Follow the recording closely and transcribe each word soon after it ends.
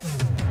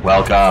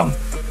Welcome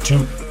to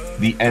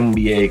the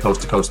NBA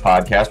Coast to Coast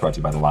podcast brought to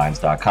you by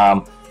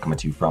TheLines.com. Coming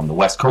to you from the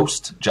West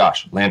Coast,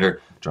 Josh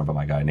Lander, joined by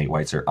my guy Nate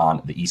Weitzer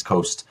on the East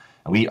Coast.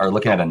 And we are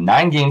looking at a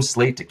 9-game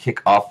slate to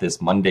kick off this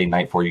Monday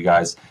night for you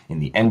guys in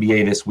the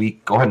NBA this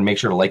week. Go ahead and make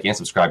sure to like and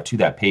subscribe to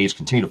that page.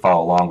 Continue to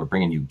follow along. We're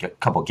bringing you a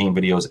couple game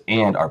videos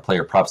and our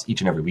player props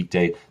each and every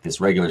weekday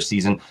this regular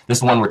season.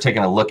 This one, we're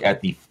taking a look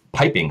at the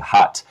piping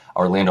hot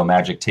Orlando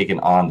Magic taking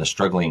on the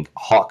struggling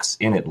Hawks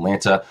in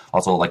Atlanta.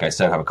 Also, like I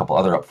said, I have a couple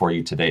other up for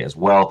you today as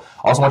well.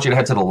 Also want you to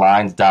head to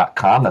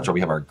thelines.com. That's where we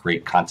have our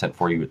great content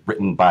for you,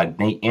 written by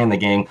Nate and the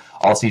gang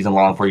all season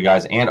long for you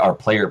guys, and our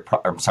player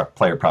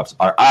props,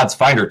 our odds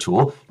finder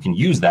tool. You can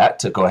use that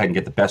to go ahead and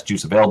get the best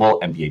juice available,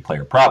 NBA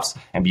player props,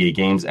 NBA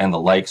games, and the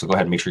like. So go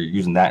ahead and make sure you're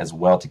using that as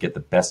well to get the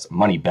best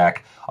money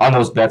back on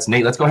those bets.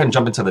 Nate, let's go ahead and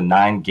jump into the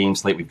 9-game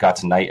slate we've got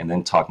tonight and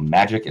then talk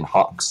Magic and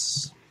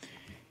Hawks.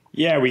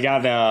 Yeah, we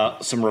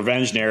got some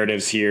revenge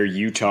narratives here.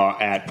 Utah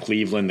at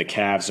Cleveland. The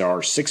Cavs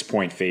are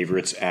 6-point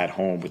favorites at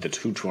home with a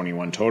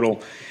 221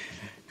 total.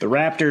 The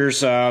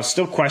Raptors,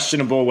 still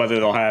questionable whether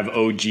they'll have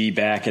OG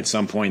back at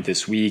some point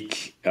this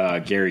week.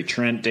 Gary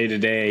Trent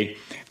day-to-day.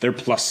 They're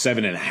plus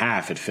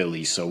 7.5 at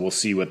Philly, so we'll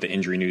see what the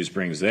injury news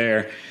brings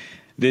there.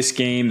 This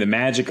game, the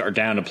Magic are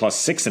down to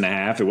plus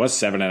 6.5. It was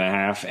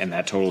 7.5, and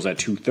that total's at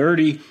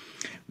 230.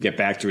 Get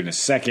back to it in a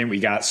second. We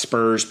got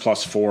Spurs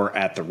plus 4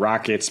 at the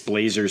Rockets,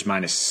 Blazers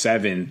minus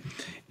 7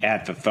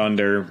 at the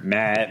Thunder,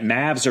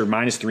 Mavs are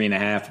minus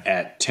 3.5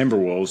 at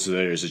Timberwolves. So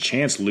there's a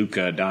chance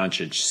Luka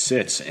Doncic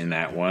sits in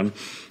that one.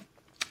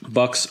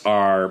 Bucks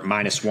are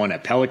minus 1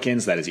 at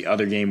Pelicans. That is the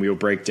other game we will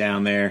break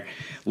down there.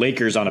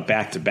 Lakers on a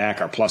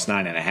back-to-back are plus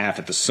 9.5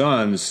 at the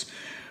Suns,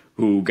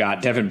 who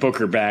got Devin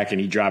Booker back,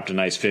 and he dropped a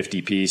nice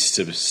 50-piece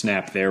to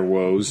snap their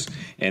woes.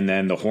 And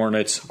then the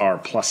Hornets are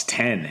plus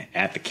 10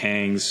 at the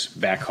Kangs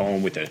back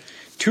home with a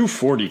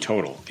 240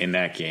 total in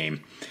that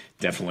game.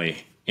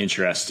 Definitely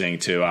interesting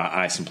to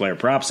eye some player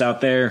props out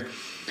there.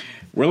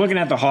 We're looking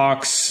at the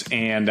Hawks,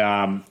 and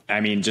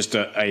just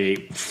a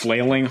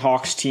flailing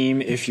Hawks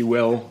team, if you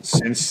will,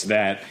 since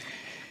that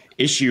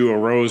issue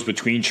arose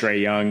between Trae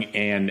Young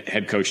and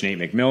head coach Nate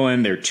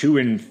McMillan. They're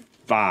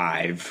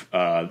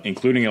 2-5,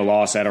 including a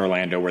loss at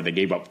Orlando where they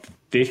gave up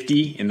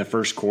 50 in the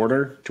first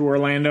quarter to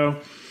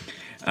Orlando.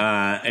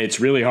 It's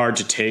really hard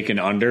to take an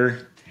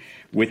under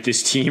with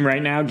this team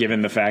right now,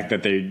 given the fact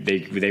that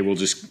they will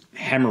just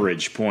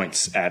hemorrhage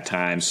points at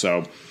times.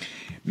 So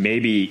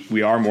maybe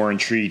we are more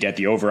intrigued at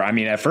the over. I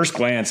mean, at first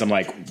glance, I'm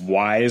like,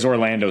 why is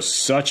Orlando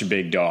such a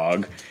big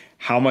dog?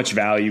 How much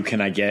value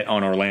can I get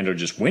on Orlando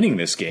just winning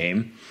this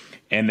game?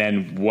 And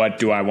then what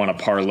do I want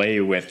to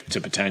parlay with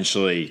to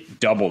potentially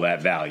double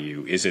that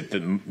value? Is it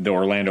the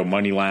Orlando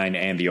money line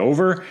and the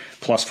over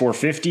plus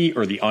 450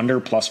 or the under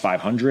plus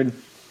 500?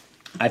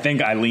 I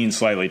think I lean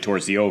slightly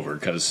towards the over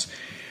because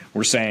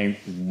we're saying,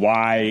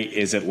 why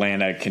is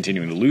Atlanta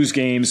continuing to lose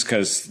games?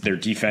 Because their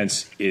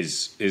defense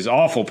is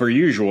awful per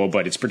usual,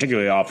 but it's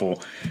particularly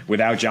awful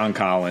without John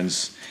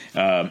Collins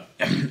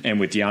and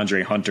with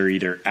DeAndre Hunter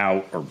either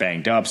out or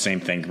banged up.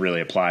 Same thing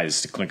really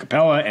applies to Clint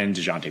Capella and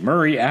DeJounte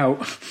Murray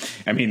out.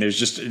 I mean, there's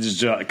just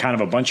kind of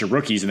a bunch of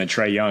rookies, and then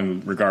Trae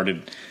Young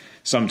regarded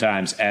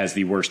sometimes as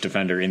the worst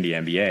defender in the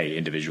NBA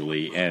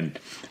individually. And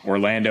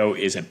Orlando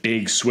is a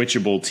big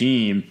switchable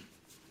team.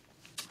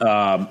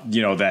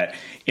 That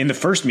in the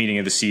first meeting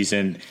of the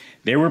season,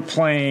 they were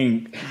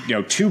playing,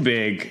 too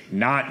big,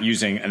 not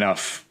using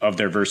enough of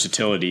their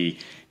versatility.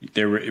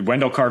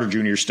 Wendell Carter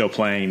Jr. is still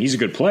playing. He's a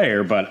good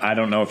player, but I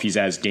don't know if he's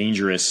as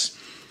dangerous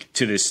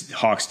to this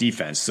Hawks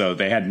defense. So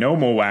they had no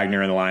Mo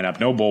Wagner in the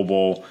lineup, no Bol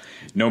Bol,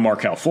 no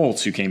Markelle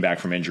Fultz, who came back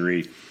from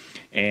injury,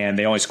 and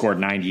they only scored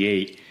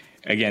 98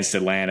 against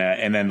Atlanta.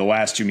 And then the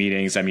last two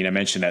meetings, I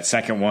mentioned that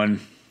second one.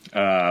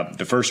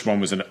 The first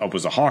one was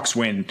a Hawks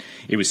win.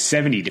 It was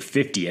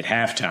 70-50 at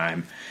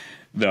halftime,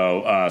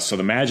 though. So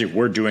the Magic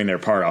were doing their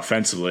part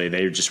offensively.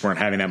 They just weren't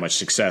having that much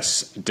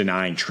success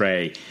denying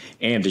Trae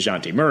and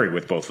DeJounte Murray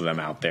with both of them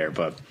out there.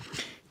 But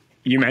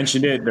you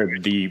mentioned it,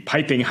 the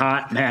piping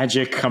hot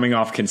Magic coming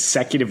off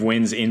consecutive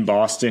wins in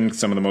Boston,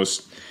 some of the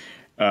most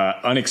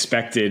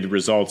unexpected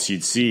results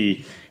you'd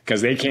see,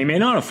 because they came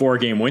in on a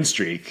 4-game win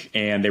streak,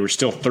 and they were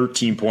still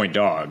 13-point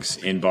dogs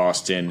in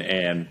Boston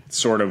and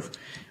sort of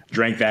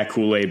drank that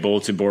Kool-Aid,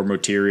 bulletin board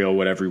material,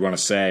 whatever you want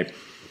to say,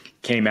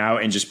 came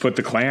out and just put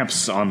the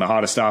clamps on the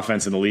hottest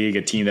offense in the league,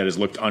 a team that has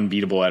looked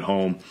unbeatable at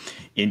home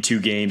in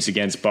 2 games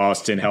against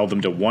Boston, held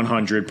them to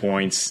 100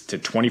 points, to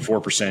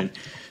 24%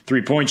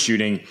 three-point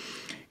shooting,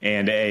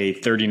 and a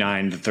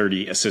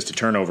 39-30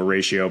 assist-to-turnover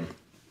ratio.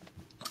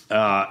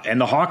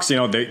 And the Hawks,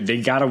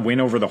 they got a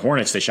win over the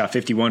Hornets. They shot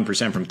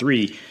 51% from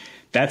 3.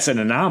 That's an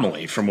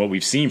anomaly from what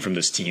we've seen from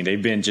this team.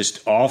 They've been just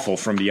awful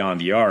from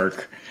beyond the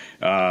arc.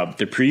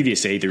 The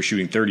previous 8, they were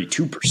shooting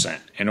 32%.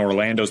 And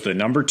Orlando's the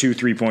number 2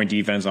 3-point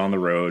defense on the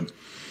road.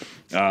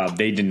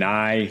 They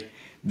deny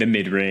the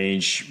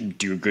mid-range,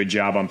 do a good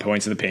job on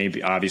points in the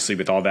paint, obviously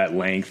with all that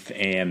length.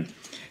 And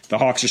the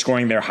Hawks are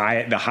scoring the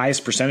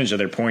highest percentage of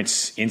their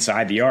points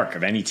inside the arc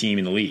of any team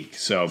in the league.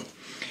 So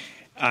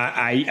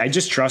I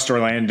just trust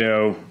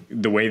Orlando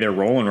the way they're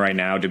rolling right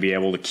now to be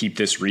able to keep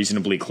this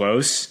reasonably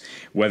close,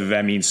 whether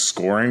that means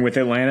scoring with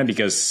Atlanta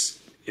because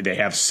they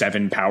have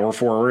 7 power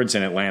forwards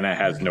and Atlanta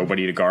has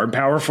nobody to guard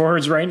power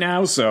forwards right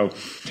now. So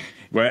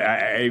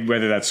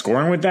whether that's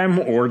scoring with them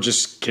or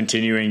just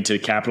continuing to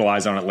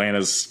capitalize on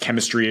Atlanta's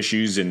chemistry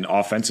issues and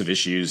offensive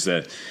issues,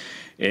 that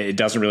it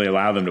doesn't really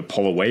allow them to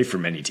pull away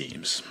from many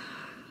teams.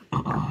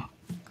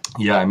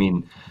 Yeah, I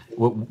mean,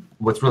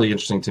 what's really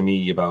interesting to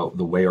me about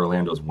the way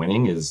Orlando's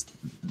winning is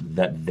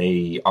that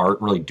they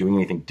aren't really doing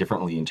anything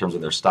differently in terms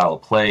of their style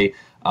of play.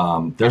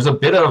 There's a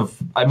bit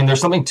of, I mean,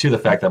 there's something to the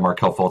fact that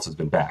Markelle Fultz has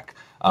been back.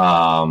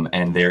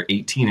 And they're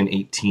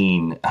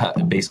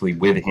 18-18 basically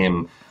with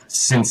him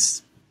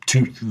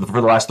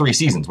for the last 3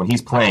 seasons when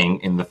he's playing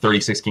in the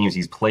 36 games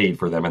he's played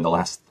for them in the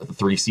last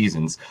 3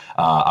 seasons.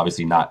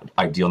 Obviously not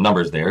ideal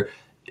numbers there.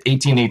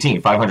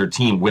 18-18, 500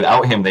 team.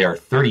 Without him, they are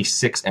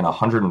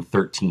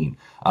 36-113.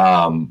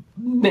 I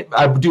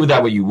do with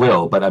that what you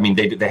will, but I mean,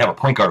 they have a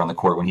point guard on the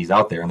court when he's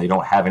out there, and they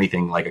don't have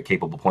anything like a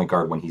capable point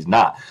guard when he's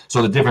not.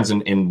 So the difference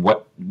in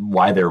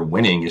why they're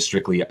winning is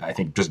strictly, I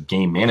think, just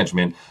game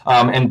management,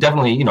 and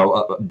definitely,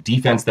 a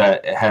defense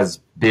that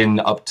has been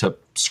up to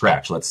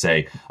scratch, let's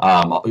say.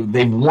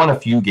 They've won a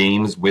few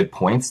games with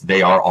points.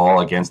 They are all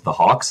against the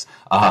Hawks.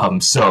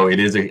 So it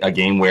is a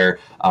game where,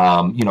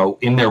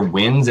 in their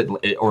wins,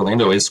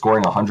 Orlando is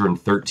scoring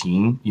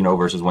 113,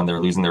 versus when they're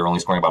losing, they're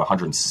only scoring about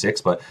 106,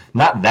 but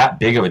not that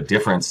big of a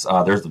difference.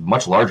 There's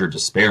much larger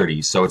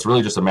disparity. So it's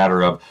really just a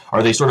matter of,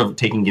 are they sort of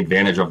taking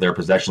advantage of their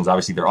possessions?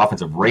 Obviously, their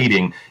offensive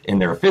rating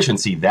and their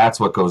efficiency, that's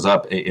what goes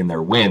up in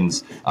their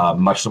wins,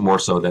 much more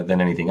so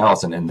than anything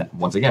else. And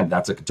once again,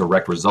 that's a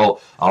direct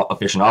result,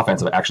 efficient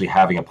offense, of actually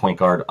having a point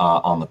guard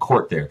on the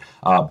court there.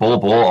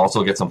 Bol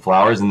also gets some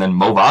flowers, and then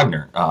Mo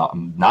Wagner,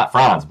 not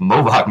Franz,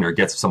 Mo Wagner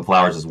gets some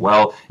flowers as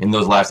well in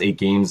those last 8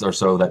 games or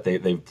so that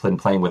they've been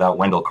playing without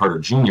Wendell Carter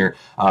Jr.,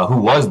 who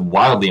was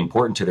wildly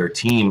important to their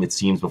team, it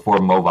seems, before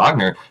Mo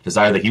Wagner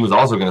decided that he was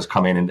also going to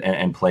come in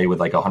and play with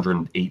like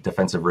 108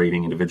 defensive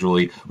rating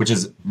individually, which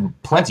is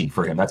plenty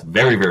for him. That's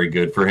very, very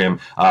good for him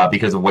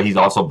because of what he's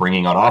also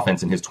bringing on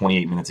offense in his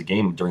 28 minutes a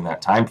game during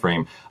that time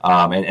frame.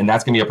 And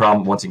that's going to be a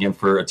problem, once again,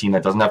 for a team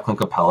that doesn't have Clint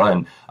Capella,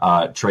 and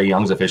Trae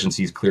Young's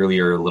efficiencies clearly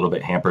are a little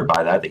bit hampered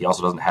by that. He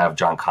also doesn't have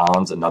John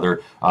Collins,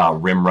 another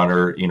rim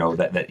runner,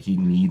 that he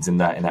needs in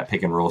that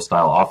pick and roll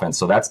style offense.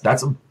 So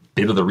that's a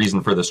bit of the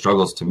reason for the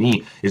struggles to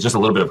me, is just a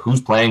little bit of who's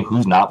playing,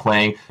 who's not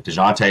playing.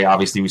 DeJounte,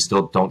 obviously, we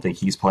still don't think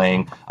he's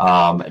playing.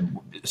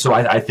 So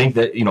I think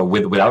that,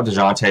 without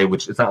DeJounte,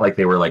 which it's not like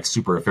they were like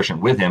super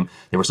efficient with him,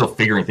 they were still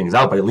figuring things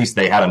out, but at least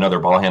they had another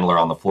ball handler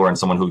on the floor and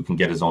someone who can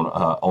get his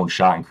own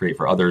shot and create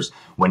for others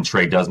when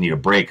Trae does need a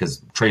break, because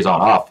Trae's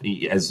on off.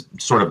 As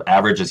sort of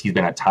average as he's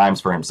been at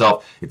times for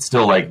himself, it's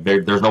still like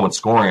there's no one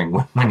scoring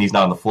when he's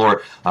not on the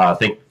floor.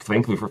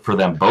 Thankfully for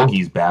them,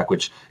 Bogey's back,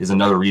 which is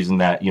another reason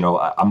that,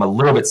 I'm a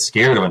little bit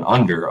scared of an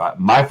under.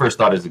 My first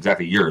thought is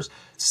exactly yours.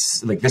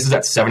 Like, this is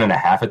at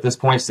 7.5 at this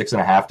point,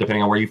 6.5,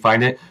 depending on where you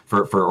find it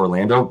for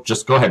Orlando.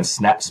 Just go ahead and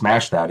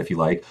smash that if you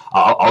like.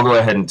 I'll go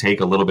ahead and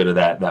take a little bit of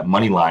that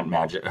money line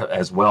magic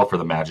as well for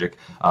the Magic,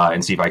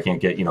 and see if I can't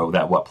get,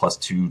 that plus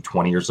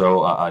 220 or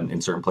so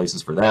in certain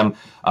places for them.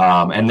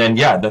 And then,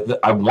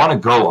 I want to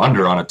go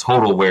under on a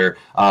total where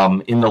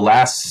in the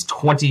last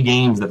 20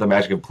 games that the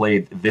Magic have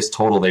played, this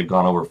total they've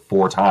gone over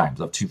 4 times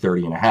of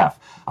 230.5.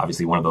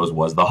 Obviously, one of those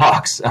was the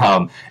Hawks.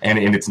 And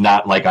it's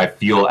not like I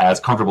feel as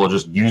comfortable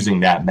just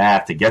using that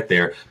math to get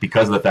there,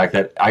 because of the fact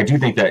that I do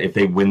think that if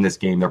they win this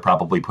game, they're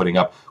probably putting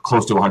up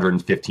close to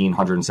 115,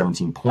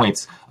 117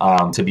 points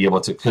to be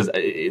able to, because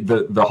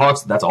the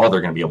Hawks, that's all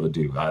they're going to be able to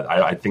do.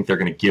 I think they're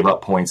going to give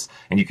up points,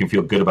 and you can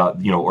feel good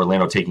about,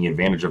 Orlando taking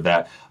advantage of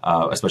that,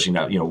 especially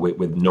now,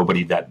 with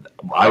nobody that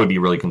I would be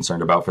really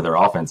concerned about for their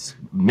offense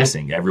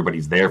missing.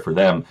 Everybody's there for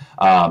them.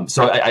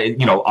 So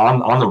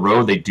on the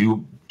road, they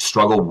do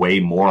struggle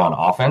way more on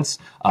offense,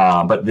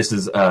 but this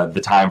is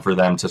the time for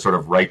them to sort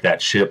of right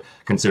that ship,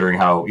 considering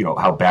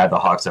how bad the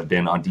Hawks have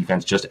been on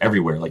defense just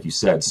everywhere, like you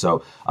said.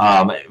 So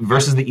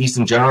versus the East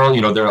in general,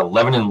 they're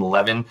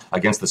 11-11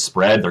 against the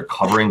spread. They're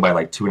covering by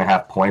like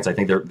 2.5 points. I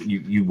think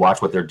you watch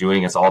what they're doing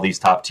against all these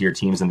top tier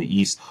teams in the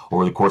East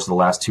over the course of the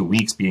last 2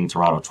 weeks, beating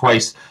Toronto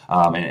twice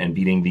and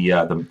beating the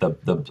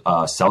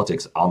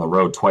Celtics on the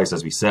road twice,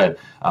 as we said.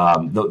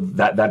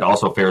 That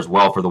also fares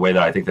well for the way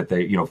that I think that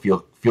they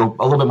feel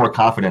a little bit more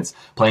confidence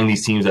playing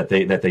these teams that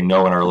they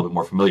know and are a little bit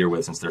more familiar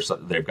with, since they've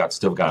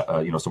still got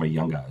so many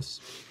young guys.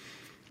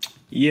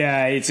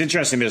 Yeah, it's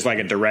interesting. There's like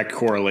a direct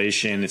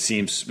correlation, it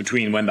seems,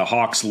 between when the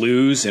Hawks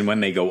lose and when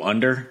they go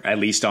under, at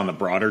least on the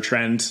broader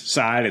trend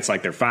side. It's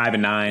like they're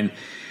 5-9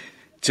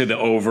 to the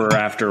over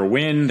after a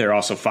win. They're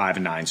also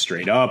 5-9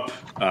 straight up.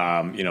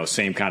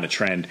 Same kind of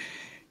trend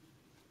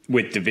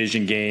with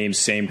division games,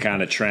 same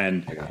kind of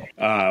trend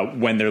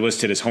when they're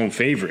listed as home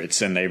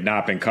favorites, and they've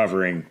not been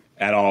covering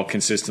at all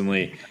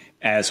consistently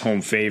as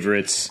home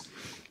favorites.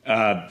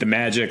 The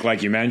Magic,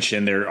 like you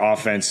mentioned, their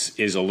offense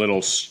is a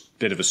little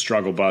bit of a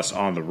struggle bus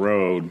on the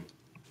road.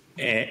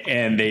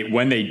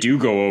 when they do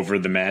go over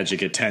the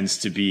Magic, it tends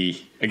to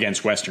be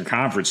against Western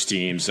Conference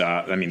teams. They're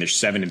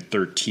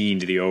 7-13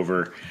 to the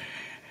over.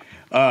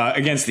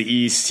 Against the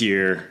East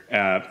here,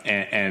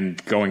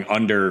 and going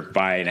under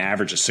by an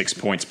average of 6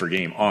 points per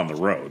game on the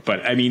road.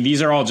 But I mean,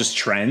 these are all just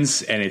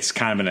trends, and it's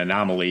kind of an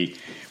anomaly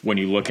when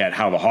you look at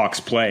how the Hawks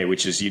play,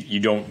 which is you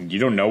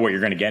don't know what you're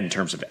going to get in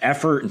terms of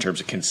effort, in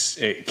terms of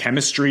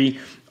chemistry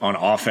on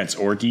offense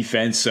or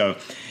defense. So,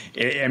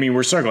 I mean,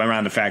 we're circling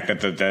around the fact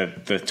that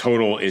the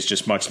total is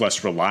just much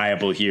less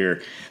reliable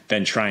here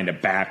than trying to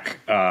back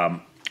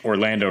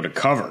Orlando to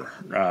cover.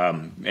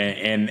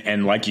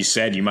 And like you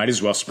said, you might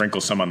as well sprinkle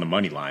some on the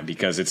money line,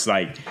 because it's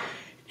like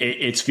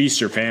it's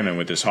feast or famine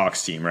with this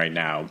Hawks team right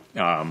now.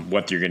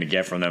 What you're going to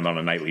get from them on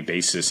a nightly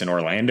basis in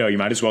Orlando, you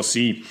might as well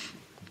see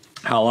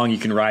how long you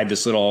can ride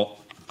this little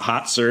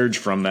hot surge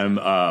from them.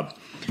 I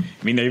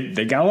mean,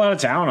 they got a lot of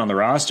talent on the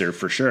roster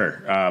for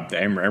sure.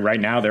 And right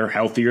now they're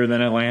healthier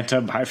than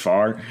Atlanta by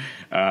far.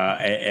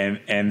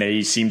 And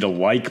they seem to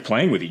like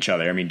playing with each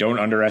other. I mean, don't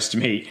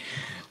underestimate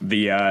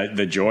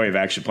the joy of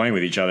actually playing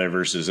with each other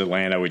versus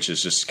Atlanta, which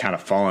is just kind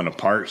of falling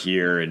apart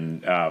here,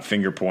 and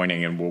finger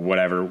pointing and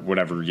whatever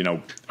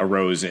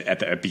arose at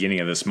the beginning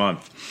of this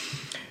month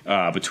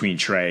between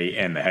Trey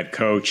and the head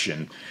coach.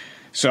 And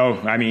so,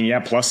 I mean, yeah,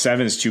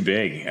 +7 is too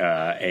big,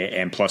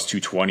 and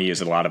 +220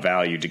 is a lot of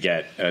value to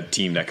get a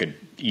team that could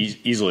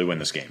easily win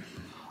this game.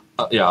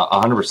 Yeah,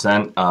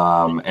 100%.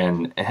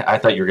 And I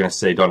thought you were going to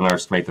say, don't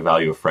underestimate the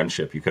value of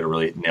friendship. You could have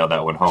really nailed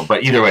that one home.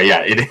 But either way,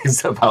 yeah, it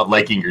is about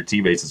liking your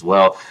teammates as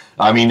well.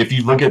 I mean, if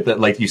you look at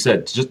like you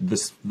said, just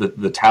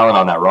the talent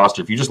on that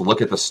roster, if you just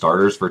look at the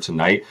starters for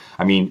tonight,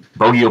 I mean,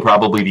 Bogey will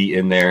probably be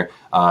in there,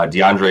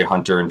 DeAndre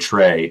Hunter and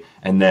Trey,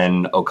 and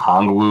then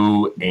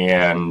Okongwu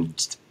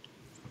and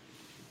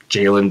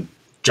Jalen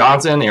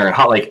Johnson, Aaron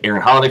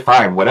Holiday,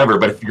 fine, whatever.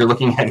 But if you're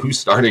looking at who's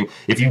starting,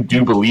 if you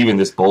do believe in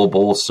this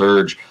Bol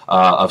surge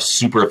of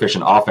super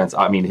efficient offense,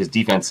 I mean, his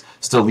defense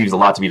still leaves a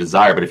lot to be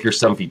desired. But if you're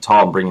 7 feet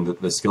tall and bringing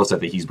the skill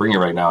set that he's bringing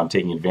right now and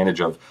taking advantage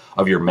of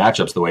your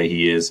matchups the way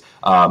he is,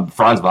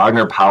 Franz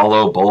Wagner,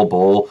 Paolo,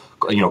 Bol,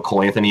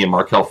 Cole Anthony and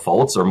Markelle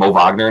Fultz, or Mo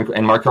Wagner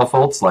and Markelle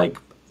Fultz, like,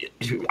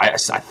 I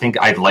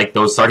think I'd like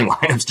those starting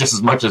lineups just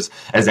as much as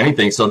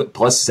anything. So that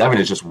 +7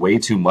 is just way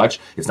too much.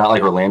 It's not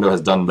like Orlando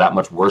has done that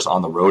much worse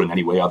on the road in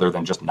any way other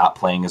than just not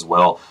playing as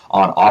well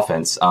on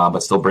offense, but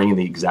still bringing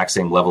the exact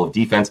same level of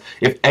defense.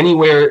 If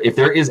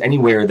there is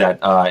anywhere that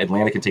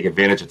Atlanta can take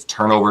advantage, it's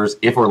turnovers.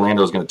 If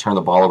Orlando is going to turn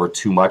the ball over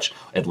too much,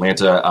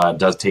 Atlanta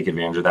does take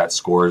advantage of that.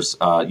 Scores,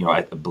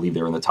 I believe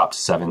they're in the top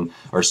 7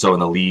 or so in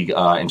the league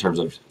in terms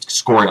of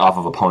scoring off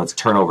of opponents'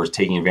 turnovers,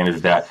 taking advantage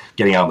of that,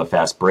 getting out on the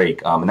fast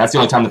break. And that's the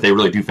only time that they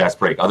really do fast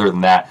break. Other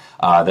than that,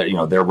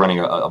 they're running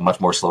a much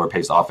more slower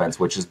paced offense,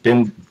 which has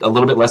been a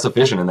little bit less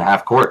efficient in the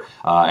half court.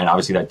 And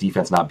obviously that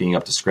defense not being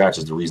up to scratch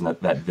is the reason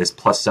that this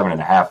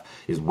 +7.5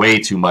 is way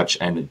too much.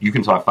 And you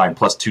can find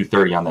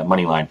 +230 on that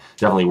money line.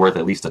 Definitely worth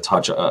at least a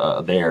touch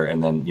there.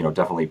 And then,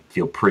 definitely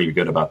feel pretty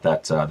good about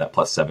that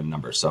 +7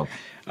 number. So.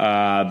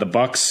 The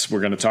Bucks, we're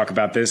going to talk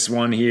about this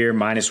one here,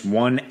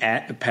 -1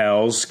 at the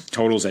Pels,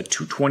 totals at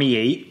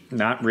 228.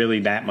 Not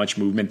really that much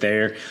movement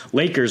there.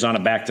 Lakers on a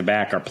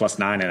back-to-back are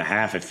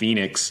 +9.5 at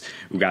Phoenix,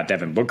 who got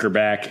Devin Booker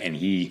back, and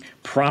he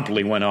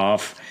promptly went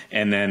off.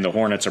 And then the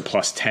Hornets are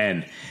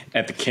 +10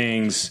 at the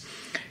Kings.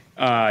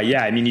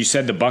 You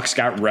said the Bucks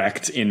got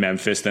wrecked in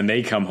Memphis. Then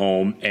they come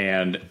home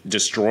and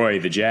destroy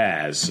the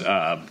Jazz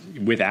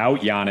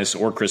without Giannis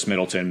or Chris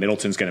Middleton.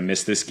 Middleton's going to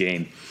miss this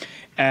game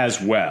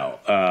as well.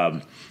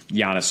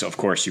 Giannis, of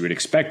course, you would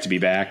expect to be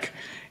back,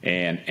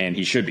 and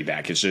he should be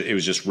back. It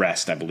was just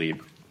rest, I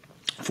believe,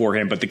 for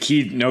him. But the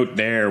key note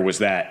there was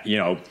that,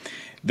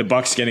 the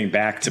Bucks getting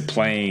back to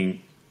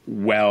playing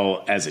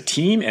well as a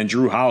team, and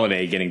Drew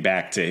Holiday getting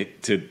back to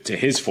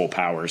his full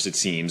powers, it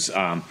seems.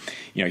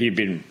 He'd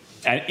been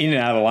in and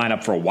out of the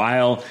lineup for a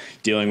while,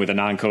 dealing with a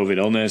non-COVID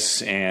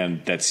illness,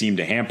 and that seemed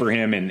to hamper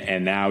him.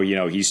 And now,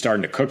 he's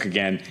starting to cook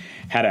again.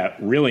 Had a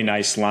really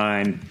nice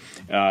line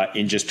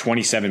in just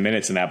 27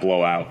 minutes in that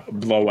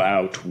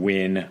blowout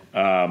win,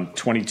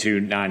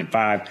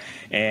 22-9-5.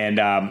 And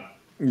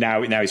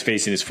now he's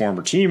facing his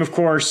former team, of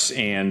course.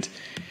 And,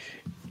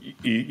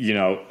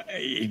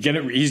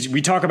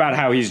 we talk about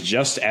how he's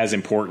just as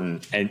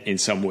important in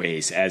some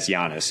ways as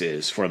Giannis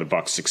is for the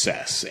Bucks'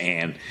 success.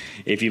 And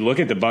if you look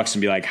at the Bucks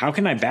and be like, how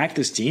can I back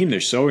this team? They're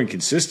so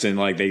inconsistent.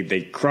 Like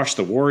they crush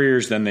the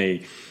Warriors, then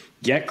they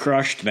get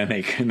crushed, then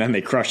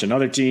they crush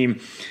another team.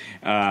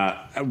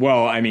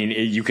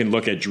 You can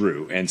look at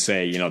Drew and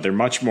say, they're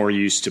much more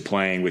used to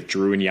playing with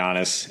Drew and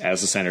Giannis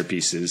as the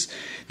centerpieces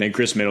than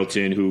Chris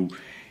Middleton, who,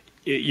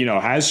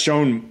 has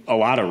shown a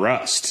lot of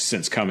rust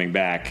since coming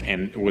back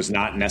and was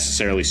not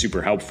necessarily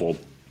super helpful.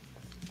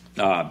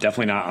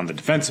 Definitely not on the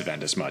defensive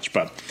end as much,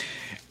 but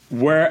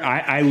where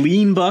I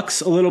lean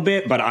Bucks a little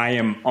bit, but I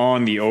am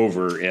on the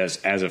over as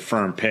a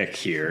firm pick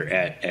here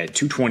at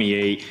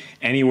 228,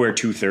 anywhere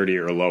 230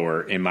 or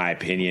lower, in my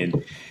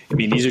opinion. I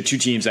mean, these are two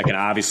teams that can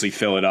obviously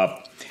fill it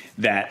up.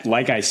 That,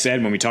 like I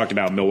said, when we talked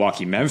about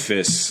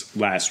Milwaukee-Memphis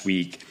last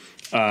week,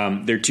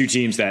 They're two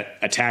teams that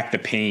attack the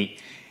paint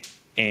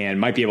and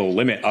might be able to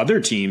limit other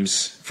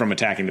teams from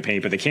attacking the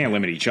paint, but they can't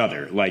limit each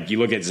other. Like, you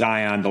look at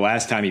Zion, the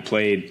last time he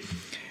played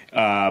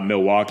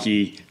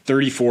Milwaukee,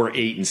 34,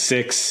 8, and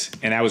 6,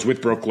 and that was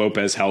with Brook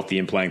Lopez healthy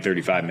and playing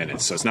 35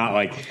 minutes. So it's not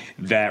like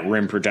that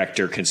rim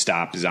protector can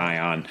stop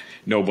Zion.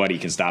 Nobody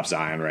can stop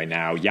Zion right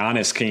now.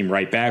 Giannis came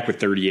right back with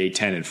 38,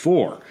 10, and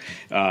 4.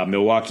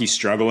 Milwaukee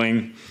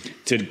struggling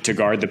to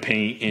guard the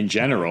paint in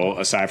general,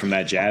 aside from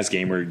that Jazz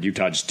game where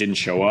Utah just didn't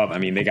show up. I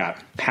mean, they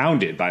got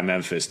pounded by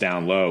Memphis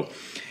down low,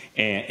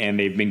 and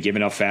they've been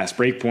giving up fast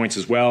break points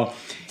as well.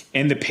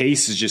 And the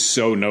pace is just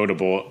so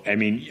notable. I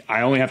mean,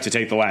 I only have to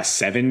take the last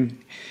 7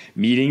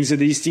 meetings of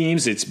these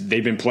teams.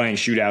 They've been playing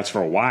shootouts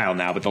for a while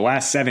now, but the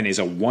last 7 is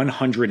a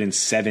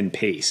 107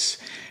 pace,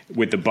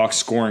 with the Bucks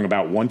scoring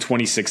about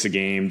 126 a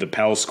game, the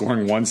Pels scoring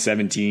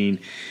 117.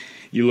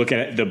 You look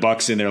at the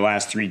Bucks in their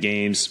last 3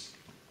 games,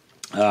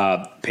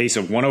 pace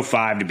of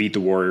 105 to beat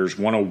the Warriors,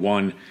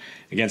 101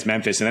 against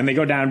Memphis, and then they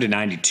go down to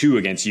 92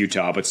 against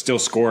Utah, but still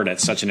scored at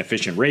such an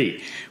efficient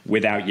rate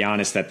without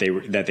Giannis that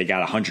they got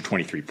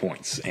 123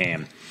 points.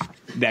 And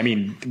I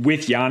mean,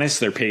 with Giannis,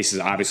 their pace is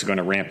obviously going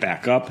to ramp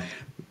back up.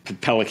 The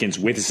Pelicans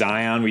with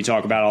Zion, we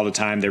talk about all the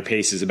time, their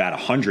pace is about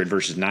 100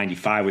 versus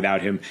 95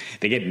 without him.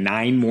 They get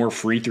 9 more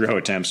free throw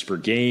attempts per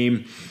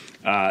game.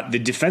 The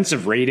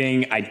defensive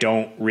rating, I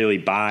don't really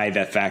buy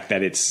the fact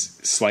that it's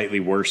slightly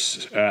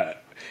worse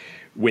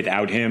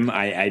without him.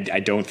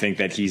 I don't think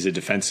that he's a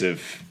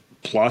defensive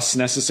plus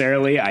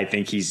necessarily. I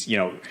think he's,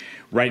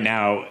 right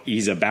now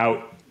he's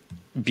about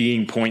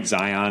being point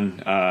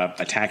Zion,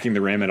 attacking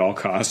the rim at all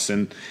costs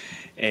and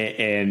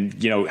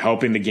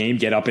helping the game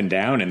get up and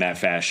down in that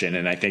fashion.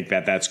 And I think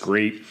that that's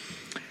great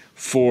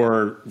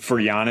for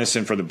Giannis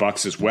and for the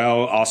Bucks as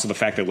well. Also, the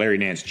fact that Larry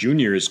Nance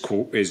Jr.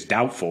 is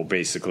doubtful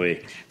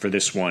basically for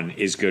this one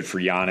is good for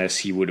Giannis.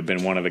 He would have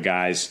been one of the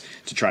guys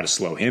to try to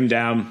slow him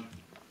down.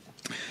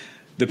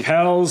 The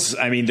Pels,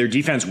 I mean, their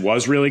defense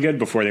was really good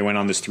before they went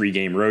on this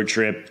 3-game road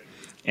trip,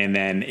 and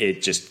then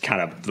it just kind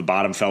of, the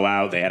bottom fell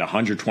out. They had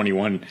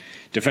 121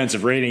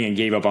 defensive rating and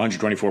gave up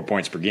 124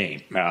 points per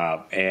game,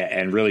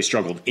 and really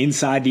struggled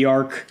inside the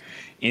arc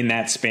in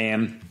that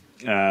span.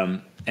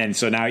 And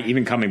so now,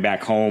 even coming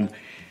back home,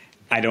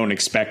 I don't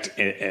expect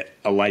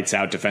a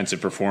lights-out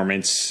defensive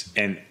performance.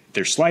 And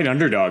they're slight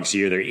underdogs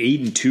here. They're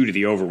 8-2 to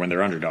the over when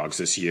they're underdogs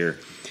this year.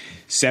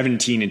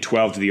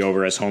 17-12 to the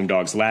over as home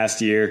dogs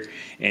last year,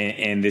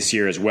 and this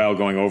year as well,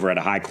 going over at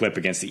a high clip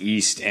against the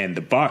East. And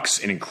the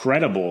Bucks, an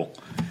incredible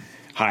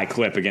high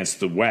clip against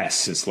the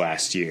West since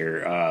last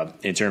year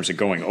in terms of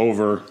going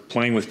over,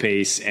 playing with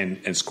pace,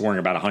 and scoring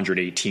about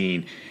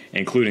 118,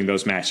 including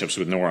those matchups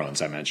with New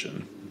Orleans I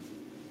mentioned.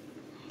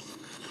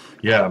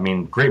 Yeah, I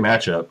mean, great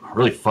matchup.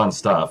 Really fun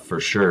stuff for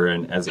sure.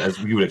 And as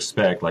we would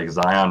expect, like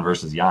Zion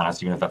versus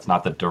Giannis, even if that's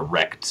not the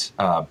direct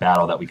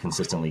battle that we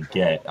consistently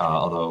get,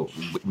 although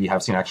we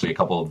have seen actually a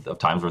couple of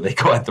times where they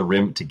go at the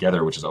rim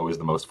together, which is always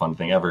the most fun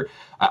thing ever.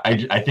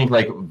 I think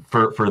like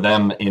for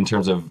them in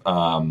terms of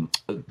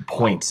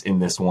points in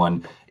this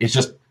one, it's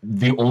just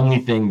the only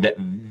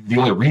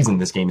reason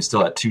this game is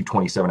still at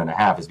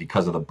 227.5 is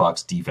because of the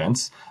Bucks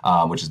defense,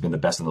 which has been the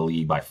best in the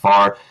league by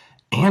far.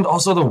 And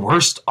also the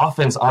worst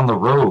offense on the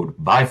road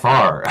by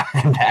far,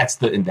 and that's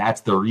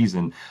the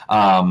reason.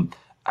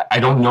 I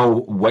don't know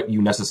what you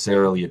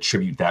necessarily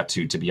attribute that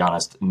to be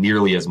honest,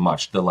 nearly as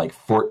much. The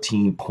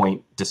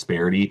 14-point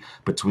disparity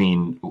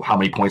between how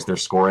many points they're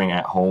scoring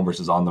at home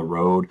versus on the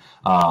road.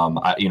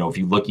 If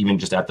you look even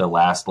just at the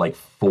last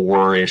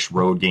 4-ish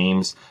road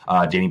games,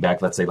 dating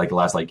back, let's say the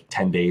last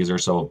 10 days or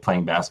so of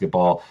playing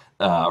basketball,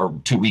 or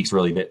 2 weeks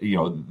really, that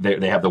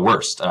they have the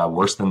worse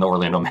than the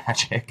Orlando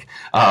Magic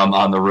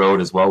on the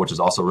road as well, which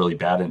is also really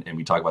bad, and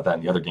we talk about that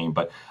in the other game.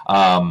 But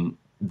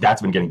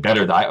that's been getting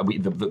better.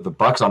 The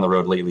Bucks on the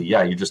road lately,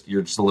 yeah, you're just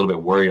a little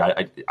bit worried.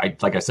 I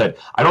like I said,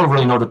 I don't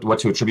really know what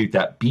to attribute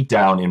that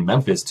beatdown in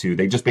Memphis to.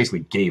 They just basically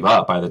gave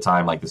up by the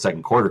time the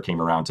second quarter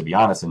came around, to be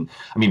honest. And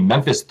I mean,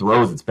 Memphis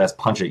throws its best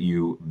punch at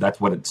you.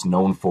 That's what it's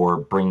known for,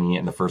 bringing it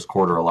in the first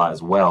quarter a lot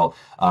as well.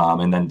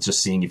 And then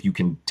just seeing if you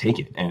can take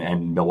it.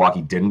 And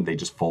Milwaukee didn't. They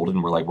just folded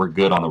and were like, we're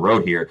good on the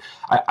road here.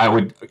 I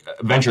would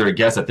venture to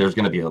guess that there's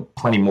going to be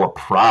plenty more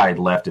pride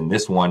left in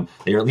this one.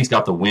 They at least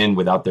got the win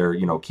without their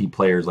key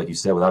players, like you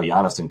said, without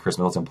Giannis and Chris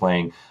Middleton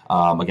playing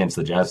against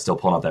the Jazz, still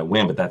pulling out that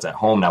win, but that's at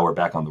home. Now we're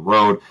back on the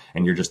road,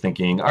 and you're just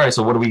thinking, all right,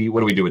 so what do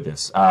we do with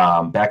this?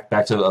 Back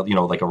to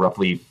a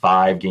roughly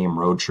 5-game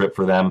road trip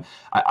for them.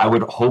 I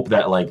would hope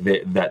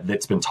that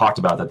that's been talked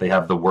about, that they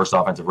have the worst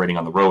offensive rating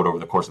on the road over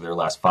the course of their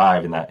last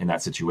 5 in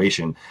that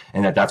situation,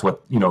 and that's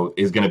what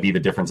is going to be the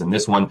difference in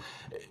this one.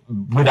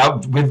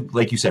 With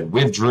like you said,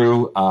 with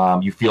Drew,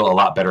 you feel a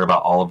lot better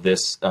about all of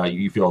this.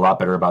 You feel a lot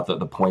better about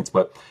the points,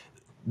 but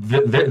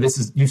this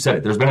is, you said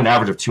it, there's been an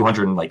average of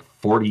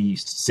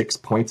 246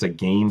 points a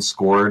game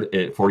scored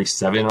at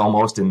 47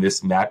 almost in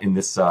this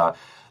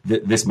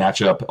this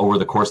matchup over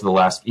the course of the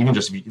last, even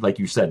just like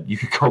you said, you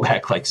could go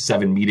back like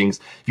 7 meetings.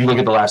 If you look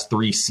at the last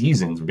 3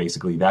 seasons,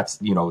 basically, that's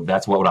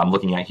what I'm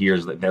looking at here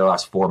is their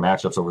last 4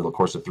 matchups over the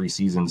course of 3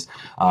 seasons.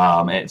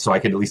 And so I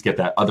could at least get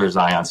that other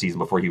Zion season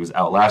before he was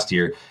out last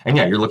year. And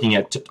yeah, you're looking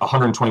at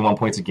 121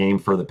 points a game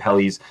for the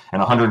Pellies and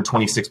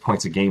 126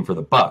 points a game for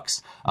the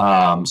Bucks.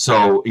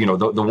 So,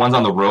 the ones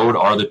on the road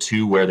are the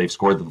 2 where they've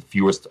scored the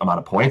fewest amount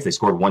of points. They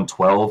scored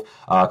 112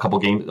 a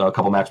couple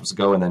matchups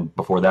ago, and then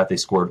before that they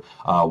scored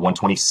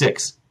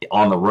 126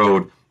 on the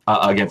road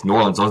against New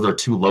Orleans. Those are their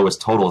 2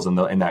 lowest totals in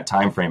that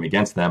time frame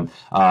against them.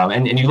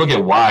 And you look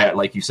at why,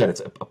 like you said,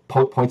 it's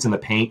points in the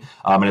paint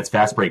and it's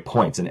fast break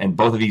points. And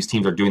both of these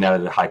teams are doing that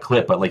at a high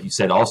clip. But like you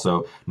said,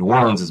 also, New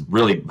Orleans has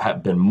really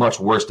been much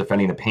worse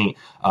defending the paint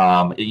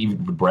even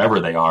wherever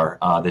they are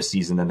this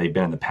season than they've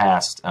been in the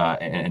past.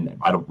 And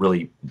I don't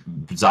really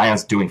 –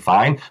 Zion's doing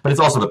fine, but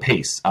it's also the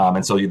pace.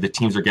 And so the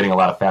teams are getting a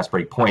lot of fast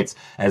break points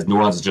as New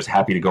Orleans is just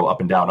happy to go up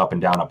and down, up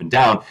and down, up and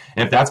down.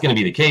 And if that's going to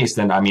be the case,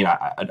 then,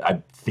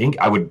 I think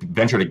I would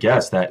venture to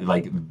guess that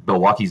like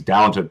Milwaukee's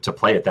down to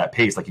play at that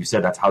pace. Like you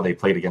said, that's how they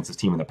played against this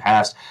team in the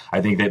past.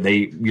 I think that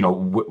they,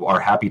 are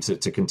happy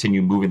to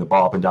continue moving the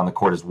ball up and down the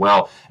court as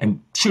well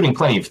and shooting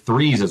plenty of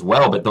threes as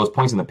well. But those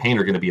points in the paint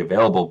are going to be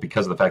available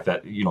because of the fact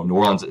that, New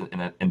Orleans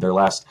in their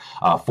last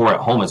 4 at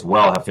home as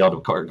well have failed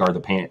to guard the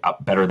paint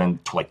better than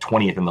like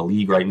 20th in the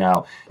league right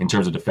now in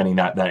terms of defending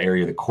that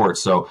area of the court.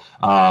 So,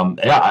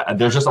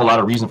 there's just a lot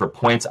of reason for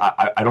points.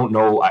 I don't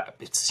know.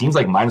 It seems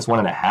like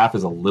 -1.5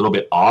 is a little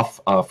bit off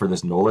for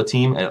this NOLA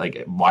team.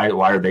 Like, why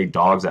are they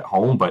dogs at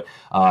home? But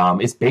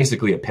it's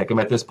basically a pick 'em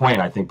at this point.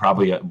 And I think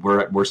probably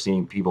we're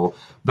seeing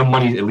the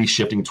money at least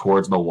shifting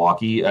towards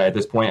Milwaukee at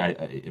this point.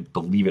 I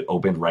believe it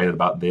opened right at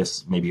about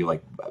this. Maybe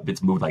like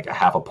it's moved like a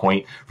half a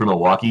point for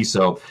Milwaukee.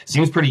 So it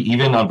seems pretty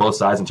even on both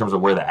sides in terms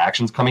of where the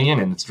action's coming in.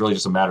 And it's really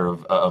just a matter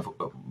of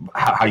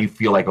how you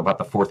feel like about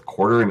the fourth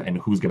quarter and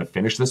who's going to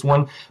finish this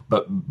one.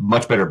 But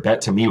much better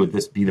bet to me would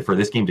this be for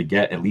this game to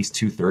get at least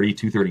 230,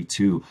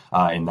 232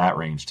 in that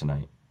range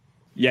tonight.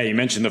 Yeah, you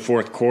mentioned the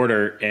fourth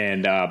quarter,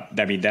 and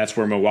that's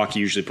where Milwaukee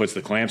usually puts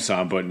the clamps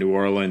on, but New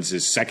Orleans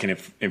is second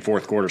in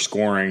fourth quarter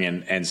scoring,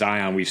 and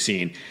Zion, we've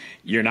seen,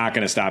 you're not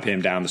going to stop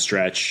him down the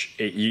stretch.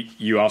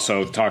 You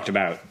also talked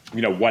about,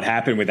 what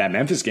happened with that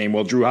Memphis game.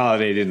 Well, Drew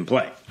Holiday didn't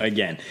play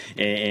again,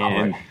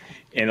 and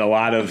in a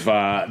lot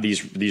of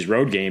these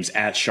road games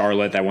at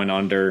Charlotte that went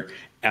under,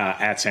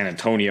 at San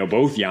Antonio,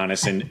 both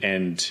Giannis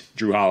and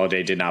Drew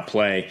Holiday did not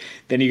play.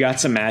 Then you got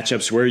some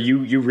matchups where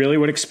you really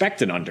would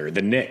expect an under.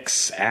 The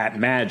Knicks, at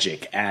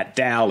Magic, at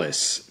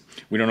Dallas.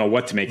 We don't know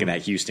what to make of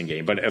that Houston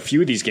game. But a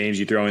few of these games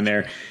you throw in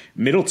there,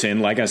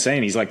 Middleton, like I was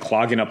saying, he's like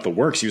clogging up the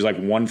works. He was like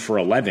 1 for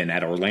 11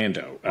 at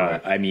Orlando.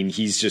 Right.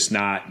 He's just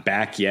not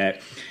back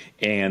yet.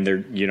 And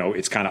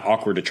it's kind of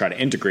awkward to try to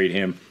integrate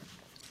him.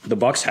 The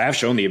Bucks have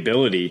shown the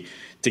ability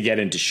to get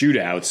into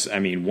shootouts.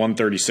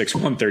 136,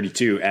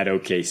 132 at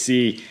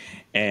OKC.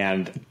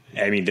 And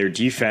their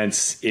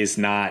defense is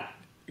not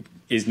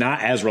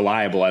as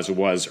reliable as it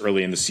was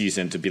early in the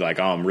season to be like,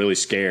 oh, I'm really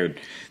scared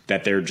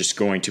that they're just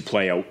going to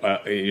play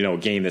a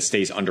game that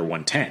stays under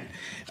 110.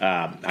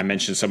 I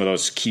mentioned some of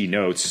those key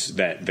notes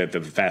that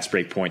the fast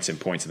break points and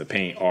points in the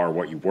paint are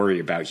what you worry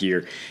about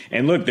here.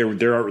 And look,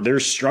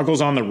 there's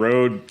struggles on the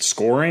road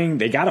scoring.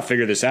 They got to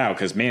figure this out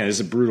because, man, this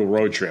is a brutal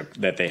road trip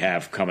that they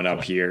have coming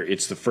up here.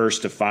 It's the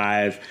first of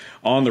 5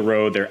 on the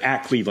road. They're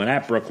at Cleveland,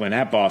 at Brooklyn,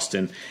 at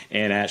Boston,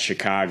 and at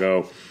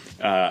Chicago.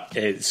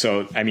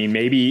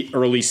 Maybe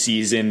early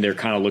season they're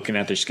kind of looking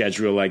at their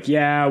schedule like,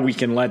 yeah, we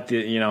can let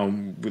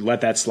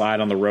that slide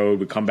on the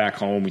road. We come back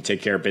home, we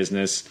take care of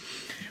business.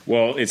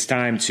 Well, it's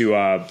time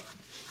to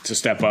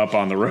step up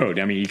on the road.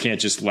 You can't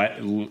just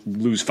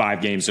lose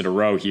 5 games in a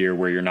row here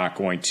where you're not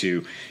going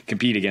to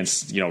compete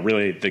against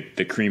really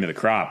the cream of the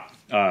crop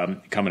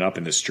coming up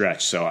in this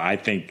stretch. So I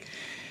think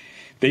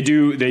They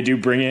do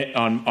bring it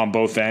on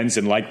both ends,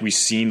 and like we've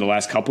seen the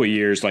last couple of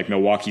years, like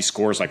Milwaukee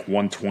scores like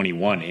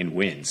 121 in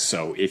wins.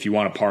 So if you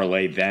want to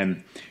parlay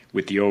them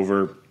with the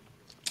over,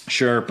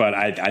 sure, but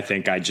I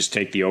think I just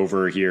take the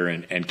over here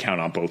and count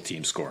on both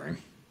teams scoring.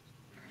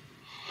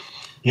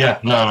 Yeah,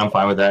 no, I'm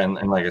fine with that.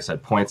 And like I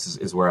said, points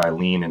is where I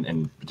lean,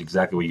 and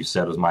exactly what you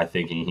said was my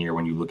thinking here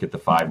when you look at the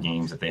 5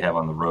 games that they have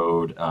on the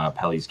road,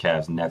 Pellies,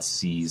 Cavs, Nets,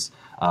 C's,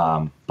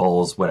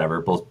 Bulls, whatever.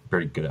 Bulls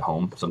pretty good at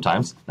home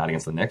sometimes, not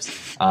against the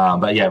Knicks.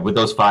 But yeah, with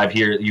those 5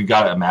 here, you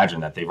got to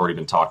imagine that they've already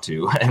been talked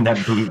to, and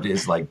that boot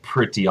is like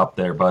pretty up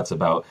their butts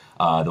about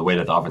the way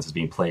that the offense is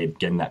being played,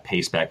 getting that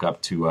pace back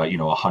up to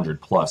 100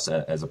 plus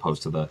as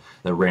opposed to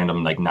the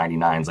random like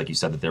 99s, like you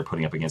said, that they're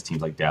putting up against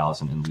teams like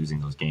Dallas and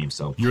losing those games.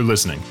 So you're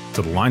listening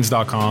to the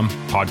Lines.com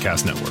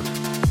podcast network.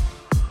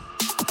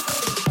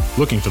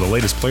 Looking for the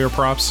latest player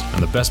props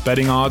and the best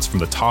betting odds from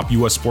the top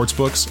U.S.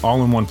 sportsbooks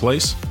all in one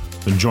place?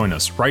 Then join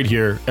us right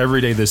here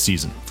every day this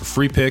season for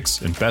free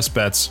picks and best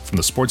bets from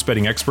the sports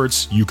betting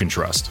experts you can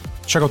trust.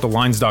 Check out the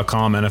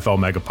Lines.com NFL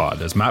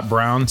Megapod as Matt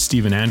Brown,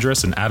 Steven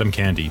Andrus, and Adam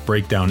Candy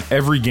break down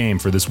every game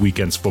for this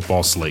weekend's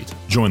football slate.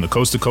 Join the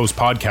Coast to Coast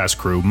podcast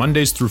crew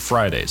Mondays through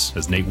Fridays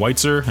as Nate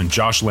Weitzer and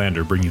Josh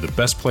Lander bring you the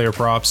best player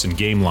props and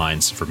game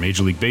lines for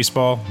Major League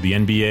Baseball, the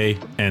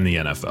NBA, and the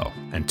NFL.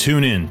 And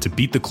tune in to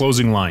Beat the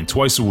Closing Line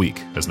twice a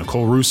week as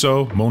Nicole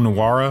Russo, Mo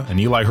Nawara, and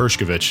Eli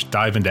Hershkovich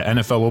dive into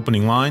NFL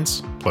opening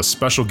lines, plus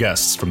special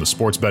guests from the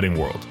sports betting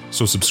world.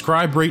 So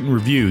subscribe, rate, and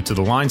review to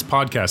the Lines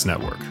Podcast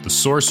Network, the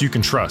source you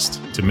can trust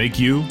to make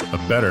you a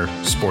better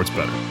sports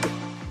bettor.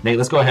 Nate,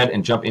 let's go ahead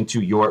and jump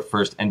into your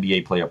first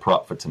NBA player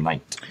prop for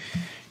tonight.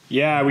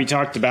 Yeah, we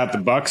talked about the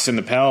Bucks and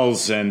the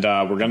Pels, and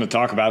we're going to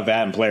talk about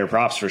that in player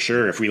props for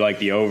sure. If we like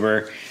the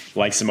over,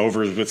 like some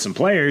overs with some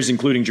players,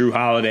 including Drew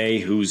Holiday,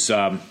 who's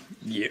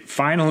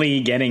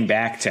finally getting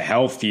back to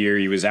health here.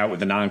 He was out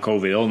with a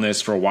non-COVID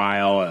illness for a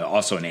while,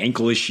 also an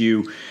ankle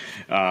issue.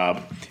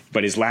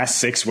 But his last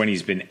 6 when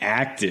he's been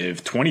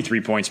active,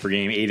 23 points per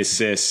game, 8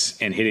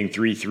 assists, and hitting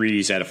 3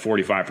 threes at a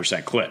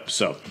 45% clip.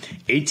 So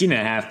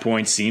 18.5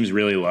 points seems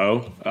really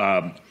low.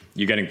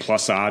 You're getting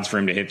plus odds for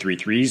him to hit 3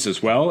 threes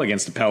as well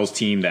against the Pels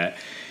team that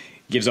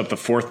gives up the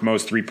 4th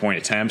most 3-point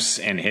attempts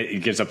and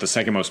it gives up the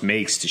 2nd most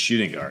makes to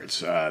shooting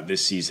guards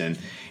this season.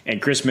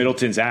 And Chris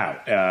Middleton's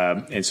out.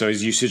 And so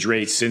his usage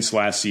rate since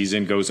last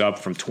season goes up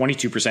from 22%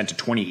 to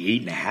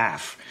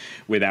 28.5%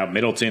 without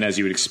Middleton, as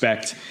you would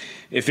expect.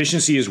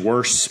 Efficiency is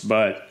worse,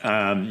 but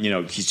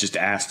he's just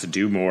asked to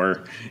do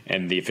more,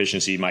 and the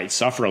efficiency might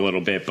suffer a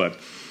little bit. But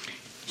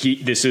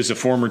this is a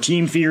former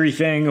team theory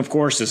thing, of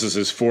course. This is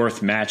his 4th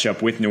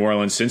matchup with New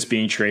Orleans since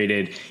being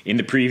traded. In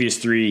the previous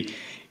 3,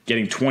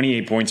 getting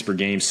 28 points per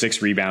game,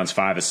 6 rebounds,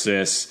 5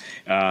 assists.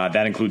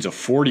 That includes a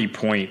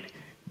 40-point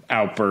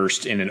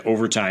outburst in an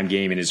overtime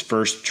game in his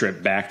first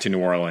trip back to New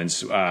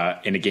Orleans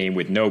in a game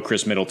with no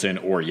Chris Middleton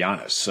or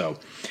Giannis. So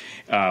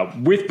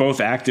with both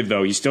active,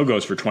 though, he still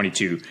goes for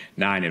 22,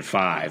 9, and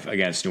 5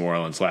 against New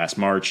Orleans last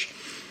March.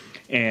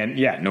 And,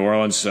 yeah, New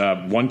Orleans,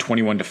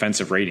 121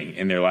 defensive rating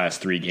in their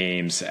last 3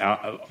 games.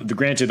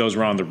 Granted, those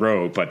were on the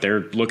road, but they're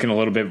looking a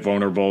little bit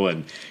vulnerable,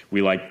 and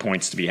we like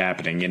points to be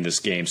happening in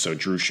this game, so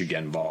Drew should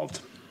get involved.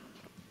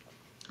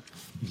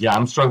 Yeah,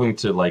 I'm struggling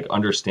to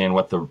understand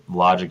what the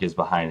logic is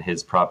behind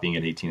his prop being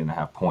at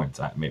 18.5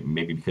 points.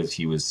 Maybe because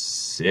he was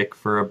sick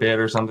for a bit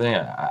or something.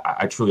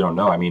 I truly don't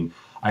know. I mean,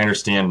 I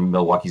understand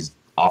Milwaukee's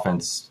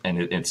offense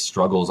and its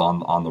struggles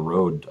on the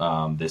road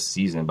this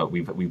season, but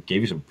we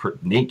gave you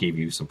Nate gave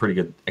you some pretty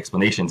good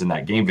explanations in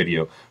that game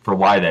video for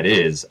why that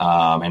is.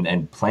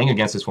 And playing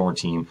against his former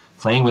team,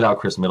 playing without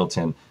Chris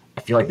Middleton,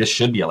 I feel like this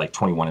should be at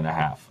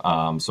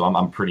 21.5. So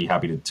I'm pretty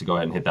happy to go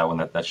ahead and hit that one.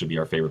 That should be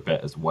our favorite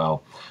bet as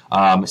well.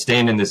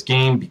 Staying in this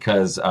game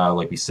because,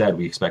 like we said,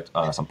 we expect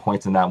some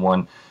points in that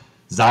one.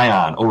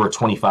 Zion over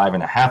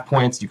 25.5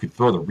 points. You could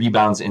throw the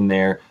rebounds in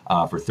there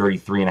for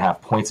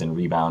 33.5 points in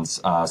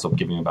rebounds. So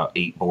giving him about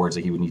 8 boards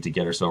that he would need to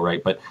get or so,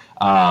 right? But,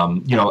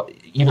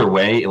 either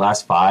way,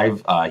 last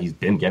 5, he's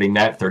been getting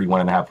that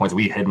 31.5 points.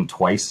 We hit him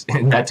twice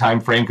in that time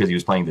frame because he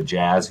was playing the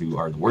Jazz, who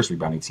are the worst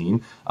rebounding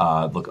team.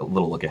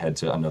 Look ahead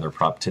to another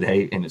prop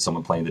today and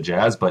someone playing the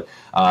Jazz. But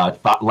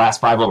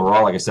last 5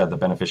 overall, like I said, the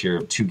beneficiary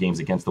of 2 games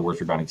against the worst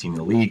rebounding team in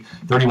the league.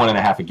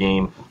 31.5 a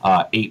game,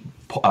 8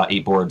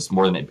 boards,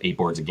 more than 8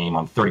 boards a game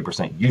on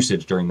 30%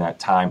 usage during that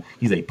time.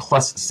 He's a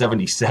plus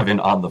 77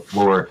 on the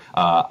floor.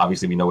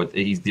 Obviously, we know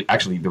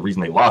the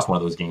reason they lost one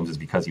of those games is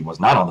because he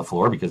was not on the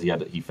floor because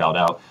he fouled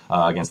out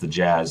against the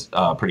Jazz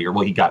pretty early.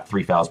 Well, he got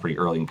 3 fouls pretty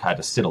early and had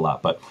to sit a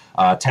lot. But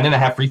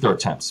 10.5 free throw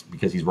attempts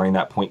because he's running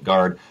that point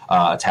guard,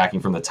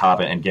 attacking from the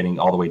top and getting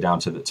all the way down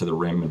to the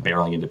rim and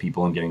barreling into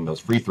people and getting those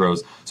free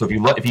throws. So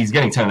if he's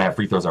getting 10.5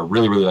 free throws, I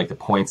really, really like the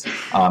points.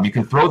 You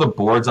can throw the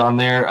boards on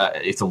there.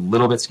 It's a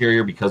little bit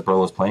scarier because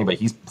Brolo's playing, but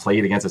he's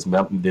played against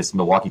this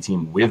Milwaukee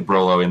team with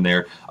Brolo in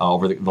there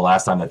over the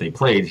last time that they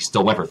played. He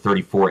still went for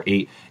 34,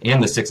 8,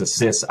 and the 6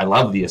 assists. I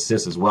love the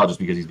assists as well, just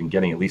because he's been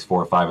getting at least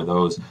 4 or 5 of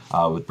those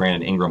with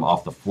Brandon Ingram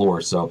off the floor.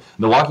 So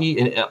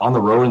Milwaukee on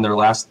the road in their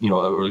last,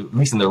 or at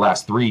least in their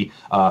last 3,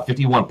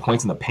 51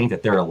 points in the paint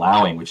that they're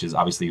allowing, which is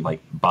obviously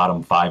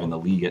bottom 5 in the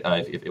league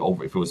if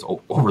it was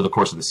over the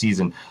course of the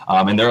season.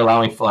 And they're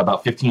allowing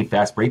about 15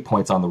 fast break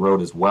points on the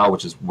road as well,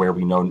 which is where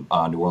we know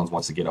New Orleans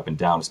wants to get up and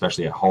down,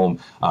 especially at home,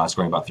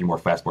 scoring about 3 more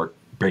fast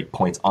break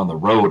points on the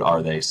road,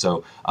 are they?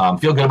 So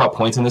feel good about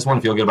points in this one.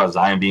 Feel good about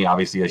Zion being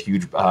obviously a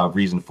huge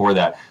reason for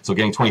that. So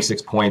getting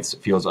 26 points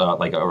feels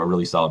like a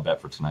really solid bet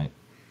for tonight.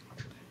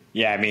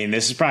 Yeah, I mean,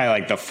 this is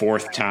probably the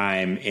 4th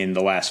time in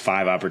the last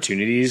 5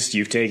 opportunities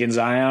you've taken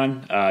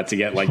Zion to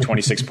get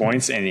 26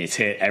 points, and it's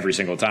hit every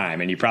single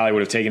time. And you probably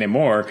would have taken it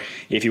more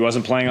if he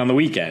wasn't playing on the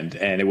weekend,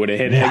 and it would have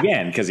hit it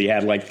again because he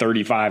had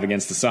 35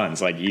 against the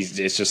Suns.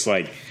 It's just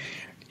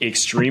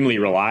extremely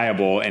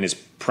reliable, and his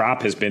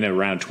prop has been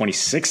around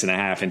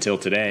 26.5 until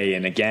today.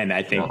 And again,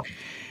 I think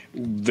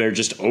they're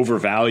just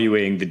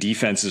overvaluing the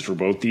defenses for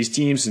both these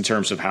teams in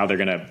terms of how they're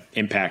going to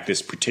impact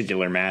this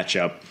particular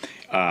matchup.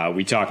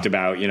 We talked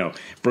about,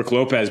 Brook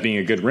Lopez being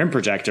a good rim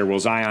protector. Well,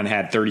 Zion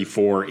had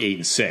 34, 8,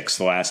 and 6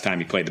 the last time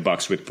he played the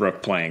Bucks with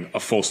Brook playing a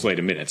full slate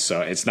of minutes.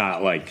 So it's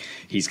not like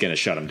he's going to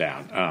shut him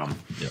down.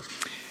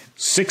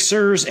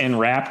 Sixers and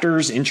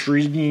Raptors,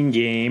 intriguing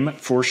game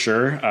for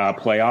sure.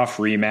 Playoff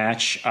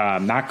rematch.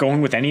 Not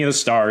going with any of the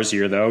stars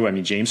here, though. I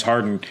mean, James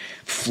Harden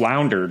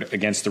floundered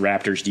against the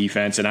Raptors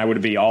defense, and I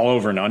would be all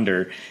over and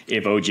under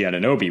if OG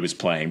Anunoby was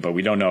playing, but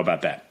we don't know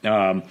about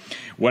that.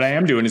 What I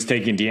am doing is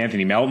taking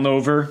DeAnthony Melton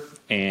over,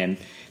 and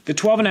the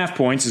 12.5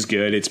 points is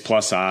good. It's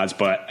plus odds,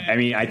 but I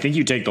mean, I think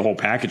you take the whole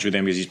package with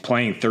him because he's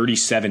playing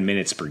 37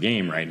 minutes per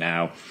game right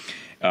now.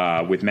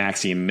 With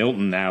Maxey and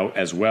Milton out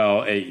as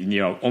well,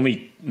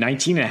 only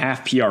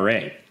 19.5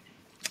 PRA.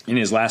 In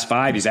his last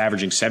 5, he's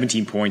averaging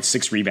 17 points,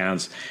 6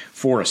 rebounds,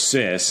 4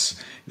 assists.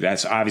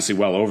 That's obviously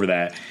well over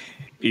that.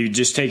 You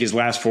just take his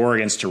last 4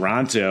 against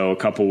Toronto,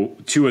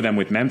 2 of them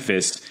with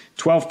Memphis,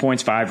 12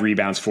 points, 5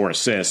 rebounds, 4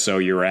 assists. So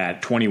you're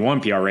at 21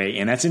 PRA,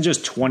 and that's in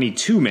just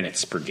 22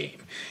 minutes per game.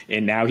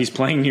 And now he's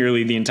playing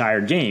nearly the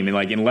entire game.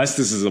 And unless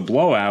this is a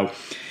blowout,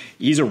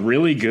 he's a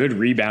really good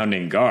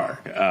rebounding guard,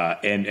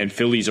 and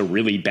Philly's a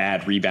really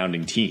bad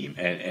rebounding team.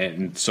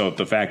 And so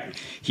the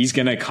fact he's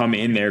going to come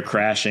in there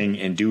crashing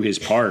and do his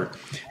part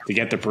to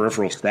get the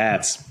peripheral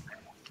stats.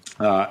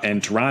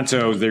 And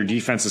Toronto, their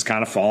defense has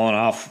kind of fallen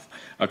off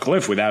a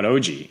cliff without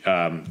OG.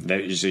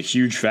 That is a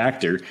huge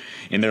factor.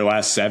 In their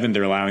last 7,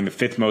 they're allowing the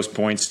 5th most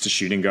points to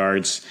shooting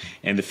guards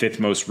and the 5th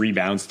most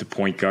rebounds to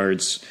point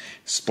guards.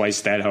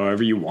 Splice that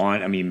however you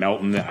want. I mean,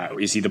 Melton,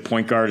 is he the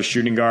point guard or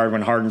shooting guard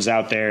when Harden's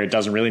out there? It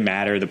doesn't really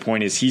matter. The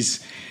point is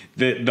he's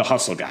the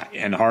hustle guy,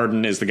 and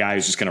Harden is the guy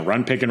who's just going to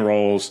run pick and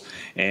rolls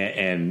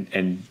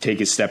and take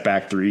his step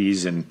back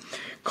threes and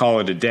call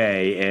it a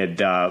day.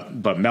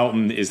 But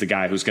Melton is the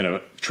guy who's going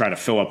to try to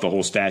fill up the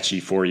whole stat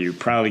sheet for you,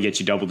 probably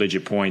get you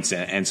double-digit points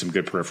and some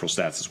good peripheral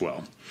stats as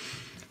well.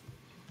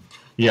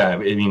 Yeah, I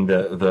mean,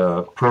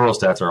 the peripheral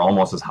stats are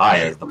almost as high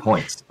as the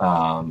points.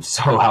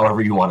 So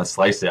however you want to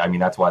slice it, I mean,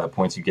 that's why the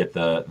points you get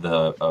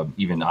the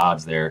even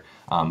odds there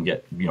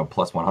get,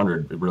 plus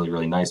 100, really,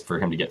 really nice for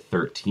him to get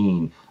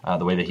 13,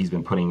 the way that he's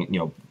been putting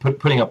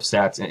up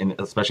stats,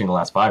 especially in the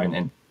last 5,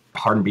 and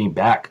Harden being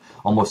back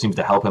almost seems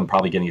to help him,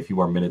 probably getting a few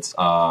more minutes,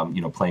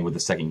 playing with the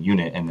second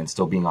unit and then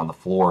still being on the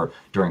floor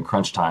during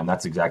crunch time.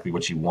 That's exactly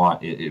what you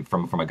want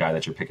from a guy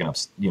that you're picking up.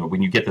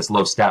 When you get this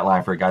low stat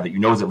line for a guy that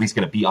is at least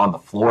going to be on the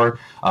floor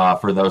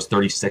for those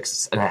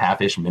 36 and a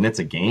half-ish minutes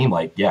a game,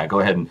 go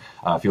ahead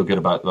and feel good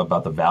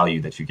about the value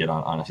that you get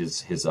on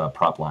his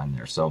prop line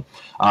there. So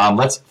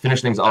let's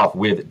finish things off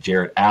with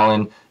Jarrett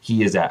Allen.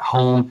 He is at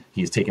home.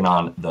 He is taking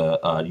on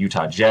the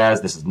Utah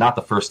Jazz. This is not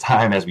the first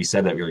time, as we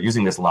said, that we are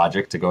using this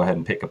logic to go ahead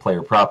and pick a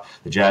player prop.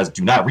 The Jazz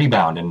do not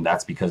rebound, and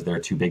that's because their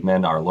 2 big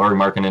men are Lauri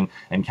Markkanen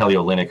and Kelly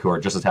Olynyk, who are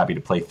just as happy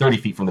to play 30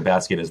 feet from the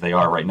basket as they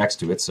are right next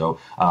to it. So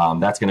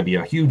that's going to be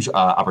a huge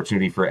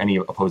opportunity for any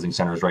opposing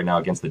centers right now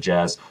against the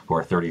Jazz, who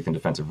are 30th in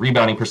defensive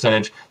rebounding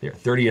percentage. They are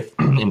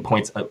 30th in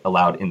points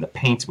allowed in the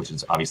paint, which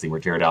is obviously where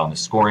Jarrett Allen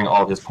is scoring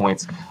all of his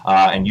points.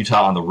 And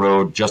Utah on the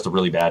road, just a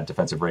really bad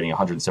defensive rating,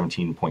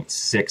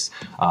 117.6.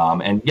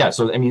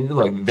 So I mean,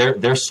 look,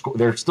 they're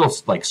still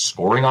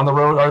scoring on the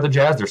road. Are the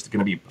Jazz? There's going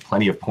to be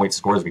plenty of points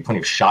scored. There's going to be plenty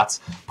of shots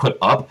put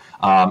up,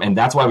 and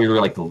that's why we really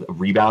like the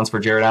rebounds for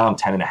Jarrett Allen.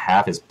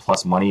 10.5 is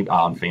plus money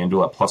on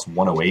FanDuel at plus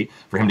 108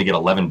 for him to get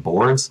 11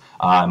 boards.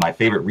 My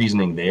favorite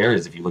reasoning there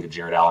is if you look at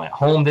Jarrett Allen at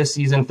home this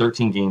season,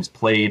 13 games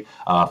played,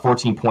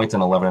 14 points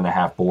and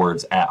 11.5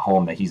 boards at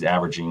home that he's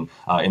averaging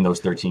in those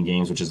 13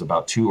 games, which is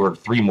about 2 or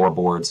 3 more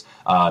boards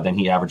than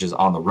he averages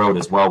on the road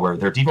as well, where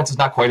their defense is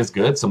not quite as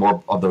good. So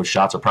more of those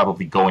shots are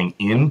probably going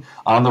in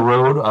on the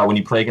road when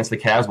you play against the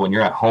Cavs. But when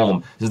you're at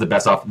home, this is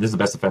the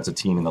best defensive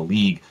team in the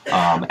league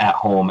at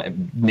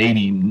home.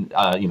 Maybe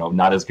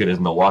not as good as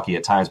Milwaukee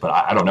at times, but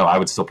I don't know. I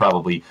would still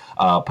probably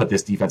put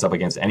this defense up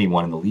against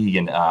anyone in the league,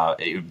 and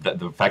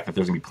the fact that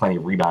there's going to be plenty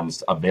of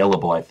rebounds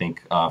available, I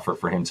think,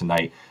 for him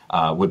tonight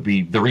would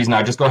be the reason I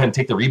would just go ahead and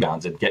take the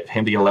rebounds and get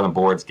him to get 11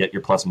 boards, get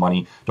your plus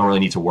money. Don't really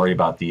need to worry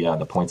about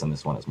the points on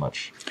this one as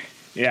much.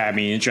 Yeah, I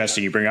mean,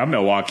 interesting you bring up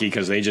Milwaukee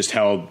because they just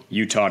held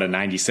Utah to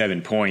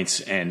 97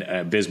 points and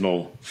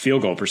abysmal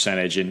field goal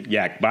percentage. And,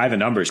 yeah, by the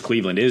numbers,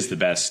 Cleveland is the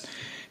best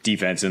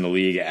defense in the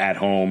league at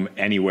home.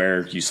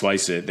 Anywhere you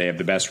slice it, they have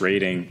the best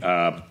rating.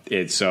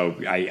 So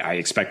I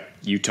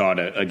expect Utah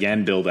to,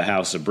 again, build a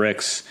house of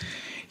bricks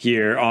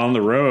here on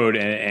the road.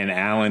 And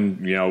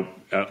Allen,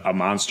 a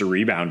monster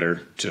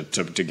rebounder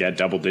to get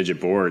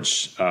double-digit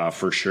boards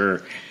for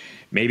sure.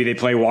 Maybe they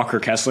play Walker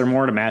Kessler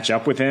more to match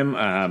up with him.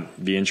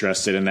 Be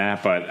interested in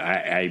that. But,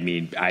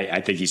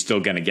 I think he's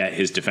still going to get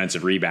his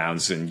defensive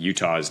rebounds, and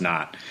Utah is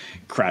not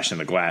crashing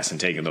the glass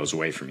and taking those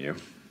away from you.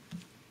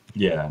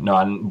 Yeah, no,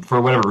 and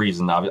for whatever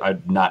reason,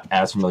 I'm not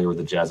as familiar with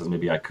the Jazz as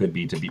maybe I could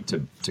be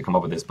to come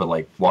up with this. But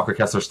like Walker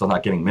Kessler's still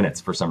not getting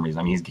minutes for some reason.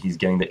 I mean, he's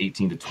getting the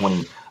 18 to 20,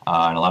 and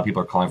a lot of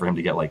people are calling for him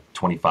to get like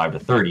 25 to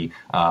 30.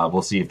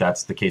 We'll see if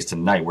that's the case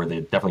tonight, where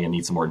they definitely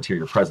need some more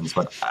interior presence.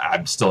 But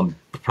I'm still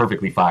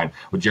perfectly fine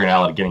with Jaron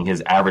Allen getting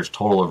his average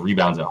total of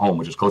rebounds at home,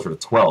 which is closer to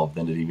 12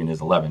 than it even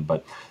is 11.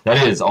 But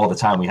that is all the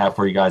time we have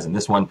for you guys in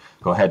this one.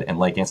 Go ahead and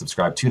like and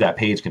subscribe to that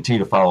page. Continue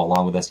to follow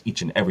along with us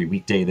each and every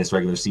weekday this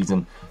regular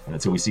season. And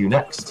until we see you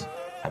next,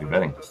 happy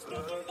betting.